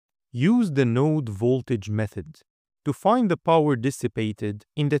use the node voltage method to find the power dissipated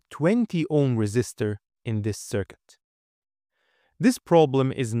in the 20 ohm resistor in this circuit. This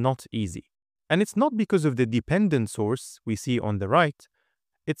problem is not easy, and it's not because of the dependent source we see on the right.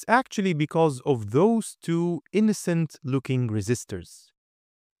 It's actually because of those two innocent-looking resistors.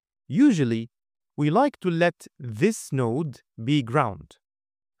 Usually, we like to let this node be ground.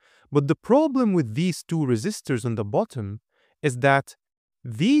 But the problem with these two resistors on the bottom is that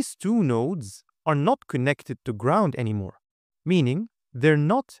these two nodes are not connected to ground anymore, meaning they're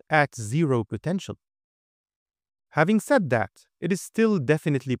not at zero potential. Having said that, it is still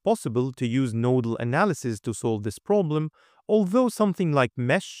definitely possible to use nodal analysis to solve this problem, although something like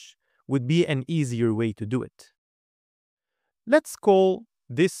mesh would be an easier way to do it. Let's call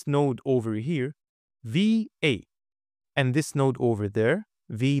this node over here VA, and this node over there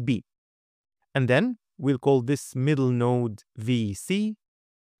VB. And then we'll call this middle node VC,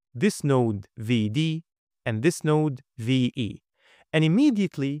 this node VD, and this node VE. And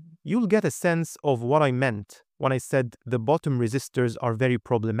immediately you'll get a sense of what I meant when I said the bottom resistors are very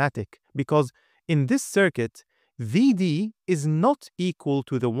problematic, because in this circuit, VD is not equal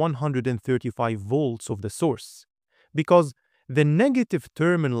to the 135 volts of the source, because the negative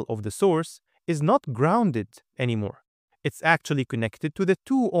terminal of the source is not grounded anymore. It's actually connected to the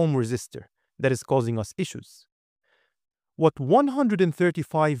 2 ohm resistor that is causing us issues. What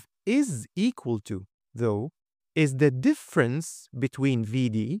 135 is equal to, though, is the difference between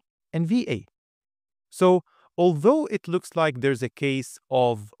VD and VA. So, although it looks like there's a case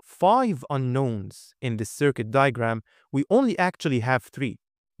of 5 unknowns in this circuit diagram, we only actually have 3,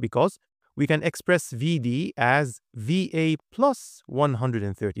 because we can express VD as VA plus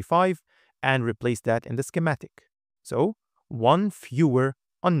 135 and replace that in the schematic. So, 1 fewer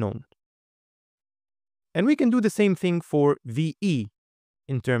unknown. And we can do the same thing for VE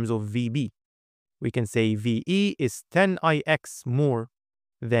in terms of VB. We can say VE is 10Ix more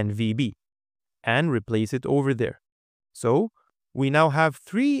than VB and replace it over there. So, we now have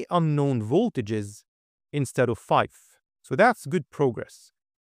 3 unknown voltages instead of 5. So that's good progress.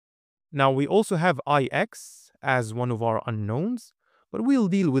 Now we also have Ix as one of our unknowns, but we'll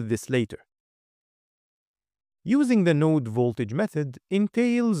deal with this later. Using the node voltage method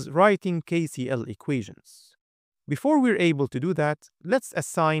entails writing KCL equations. Before we're able to do that, let's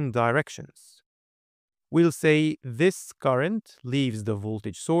assign directions. We'll say this current leaves the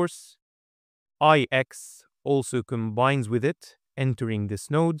voltage source, Ix also combines with it, entering this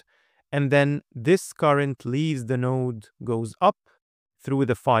node, and then this current leaves the node, goes up through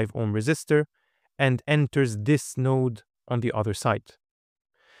the 5 ohm resistor, and enters this node on the other side.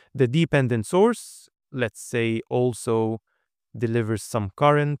 The dependent source, let's say, also delivers some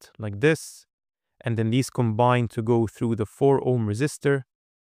current like this, and then these combine to go through the 4 ohm resistor,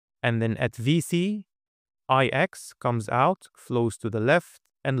 and then at VC, Ix comes out, flows to the left,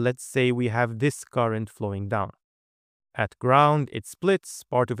 and let's say we have this current flowing down. At ground, it splits,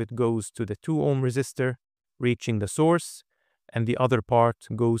 part of it goes to the 2 ohm resistor, reaching the source, and the other part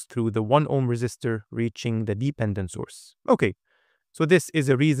goes through the 1 ohm resistor, reaching the dependent source. Okay, so this is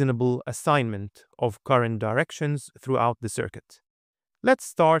a reasonable assignment of current directions throughout the circuit. Let's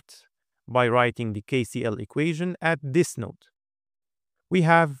start by writing the KCL equation at this node. We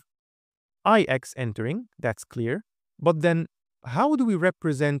have Ix entering, that's clear, but then how do we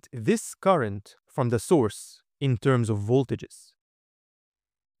represent this current from the source in terms of voltages?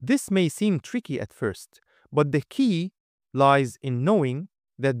 This may seem tricky at first, but the key lies in knowing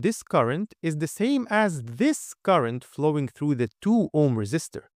that this current is the same as this current flowing through the 2 ohm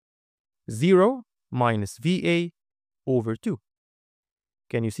resistor. 0 minus VA over 2.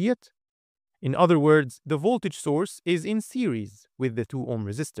 Can you see it? In other words, the voltage source is in series with the 2 ohm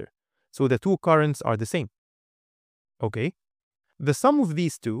resistor, so the two currents are the same. Okay, the sum of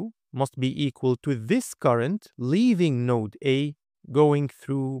these two must be equal to this current leaving node A going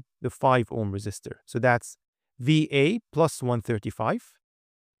through the 5 ohm resistor. So that's VA plus 135,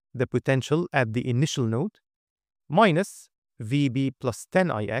 the potential at the initial node, minus VB plus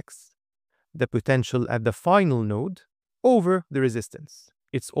 10Ix, the potential at the final node, over the resistance.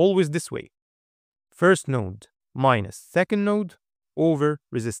 It's always this way. First node minus second node over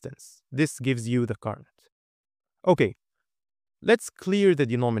resistance. This gives you the current. Okay, let's clear the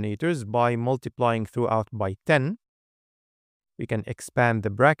denominators by multiplying throughout by 10. We can expand the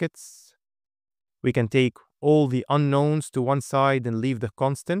brackets. We can take all the unknowns to one side and leave the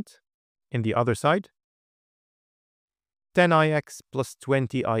constant in the other side. 10Ix plus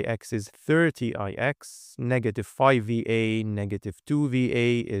 20Ix is 30Ix. Negative 5VA, negative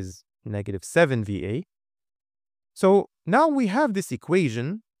 2VA is negative 7VA. So now we have this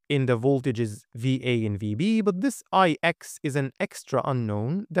equation in the voltages VA and VB, but this IX is an extra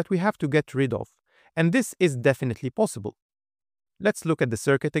unknown that we have to get rid of. And this is definitely possible. Let's look at the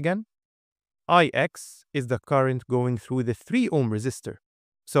circuit again. IX is the current going through the 3 ohm resistor.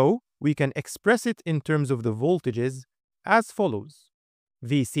 So we can express it in terms of the voltages as follows.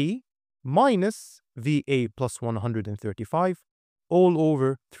 VC minus VA plus 135 all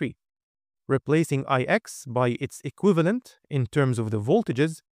over 3. Replacing IX by its equivalent in terms of the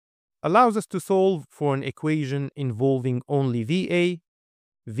voltages allows us to solve for an equation involving only VA,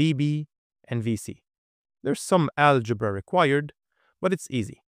 VB, and VC. There's some algebra required, but it's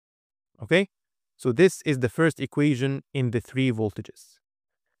easy. Okay? So this is the first equation in the 3 voltages.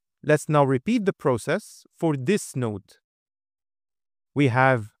 Let's now repeat the process for this node. We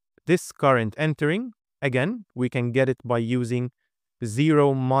have this current entering. Again, we can get it by using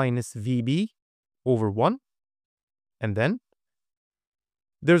 0 minus VB over 1. And then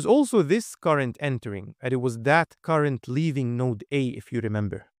there's also this current entering, and it was that current leaving node A, if you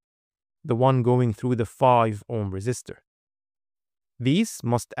remember, the one going through the 5 ohm resistor. These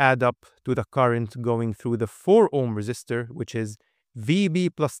must add up to the current going through the 4 ohm resistor, which is VB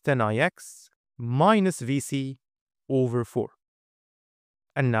plus 10IX minus VC over 4.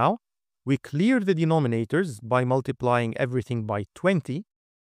 And now we clear the denominators by multiplying everything by 20.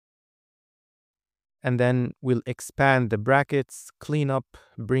 And then we'll expand the brackets, clean up,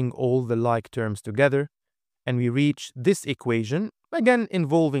 bring all the like terms together, and we reach this equation, again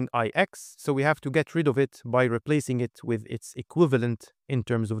involving IX, so we have to get rid of it by replacing it with its equivalent in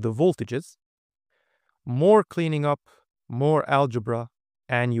terms of the voltages. More cleaning up, more algebra,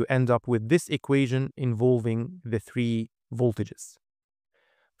 and you end up with this equation involving the 3 voltages.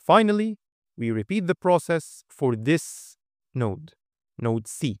 Finally, we repeat the process for this node, node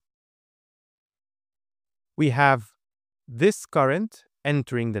C. We have this current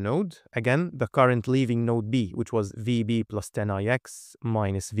entering the node, again the current leaving node B, which was VB plus 10IX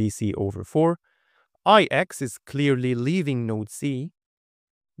minus VC over 4. IX is clearly leaving node C,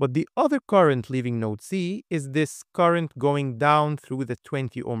 but the other current leaving node C is this current going down through the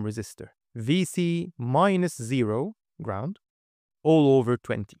 20 ohm resistor, VC minus 0, ground, all over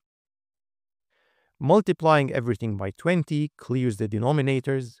 20. Multiplying everything by 20 clears the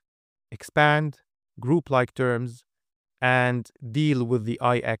denominators, expand, group like terms, and deal with the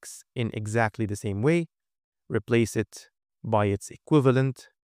IX in exactly the same way. Replace it by its equivalent,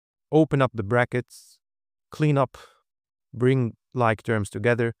 open up the brackets, clean up, bring like terms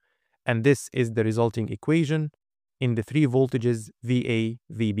together, and this is the resulting equation in the 3 voltages VA,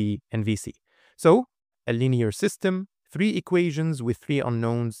 VB, and VC. So, a linear system, 3 equations with 3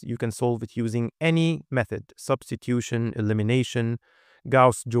 unknowns. You can solve it using any method: substitution, elimination,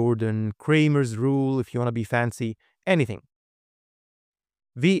 Gauss-Jordan, Kramer's rule if you want to be fancy, anything.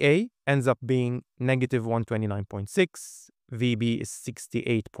 VA ends up being negative 129.6, VB is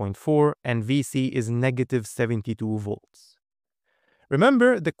 68.4, and VC is negative 72 volts.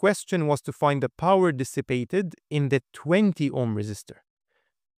 Remember, the question was to find the power dissipated in the 20 ohm resistor.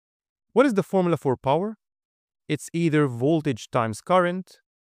 What is the formula for power? It's either voltage times current,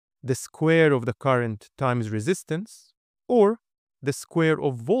 the square of the current times resistance, or the square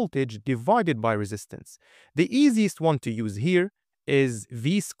of voltage divided by resistance. The easiest one to use here is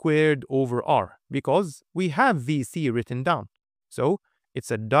V squared over R, because we have VC written down. So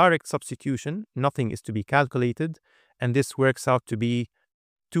it's a direct substitution, nothing is to be calculated, and this works out to be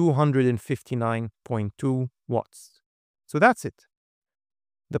 259.2 watts. So that's it.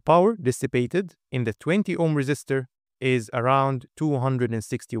 The power dissipated in the 20 ohm resistor is around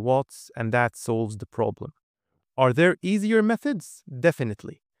 260 watts, and that solves the problem. Are there easier methods?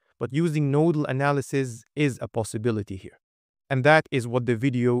 Definitely. But using nodal analysis is a possibility here. And that is what the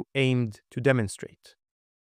video aimed to demonstrate.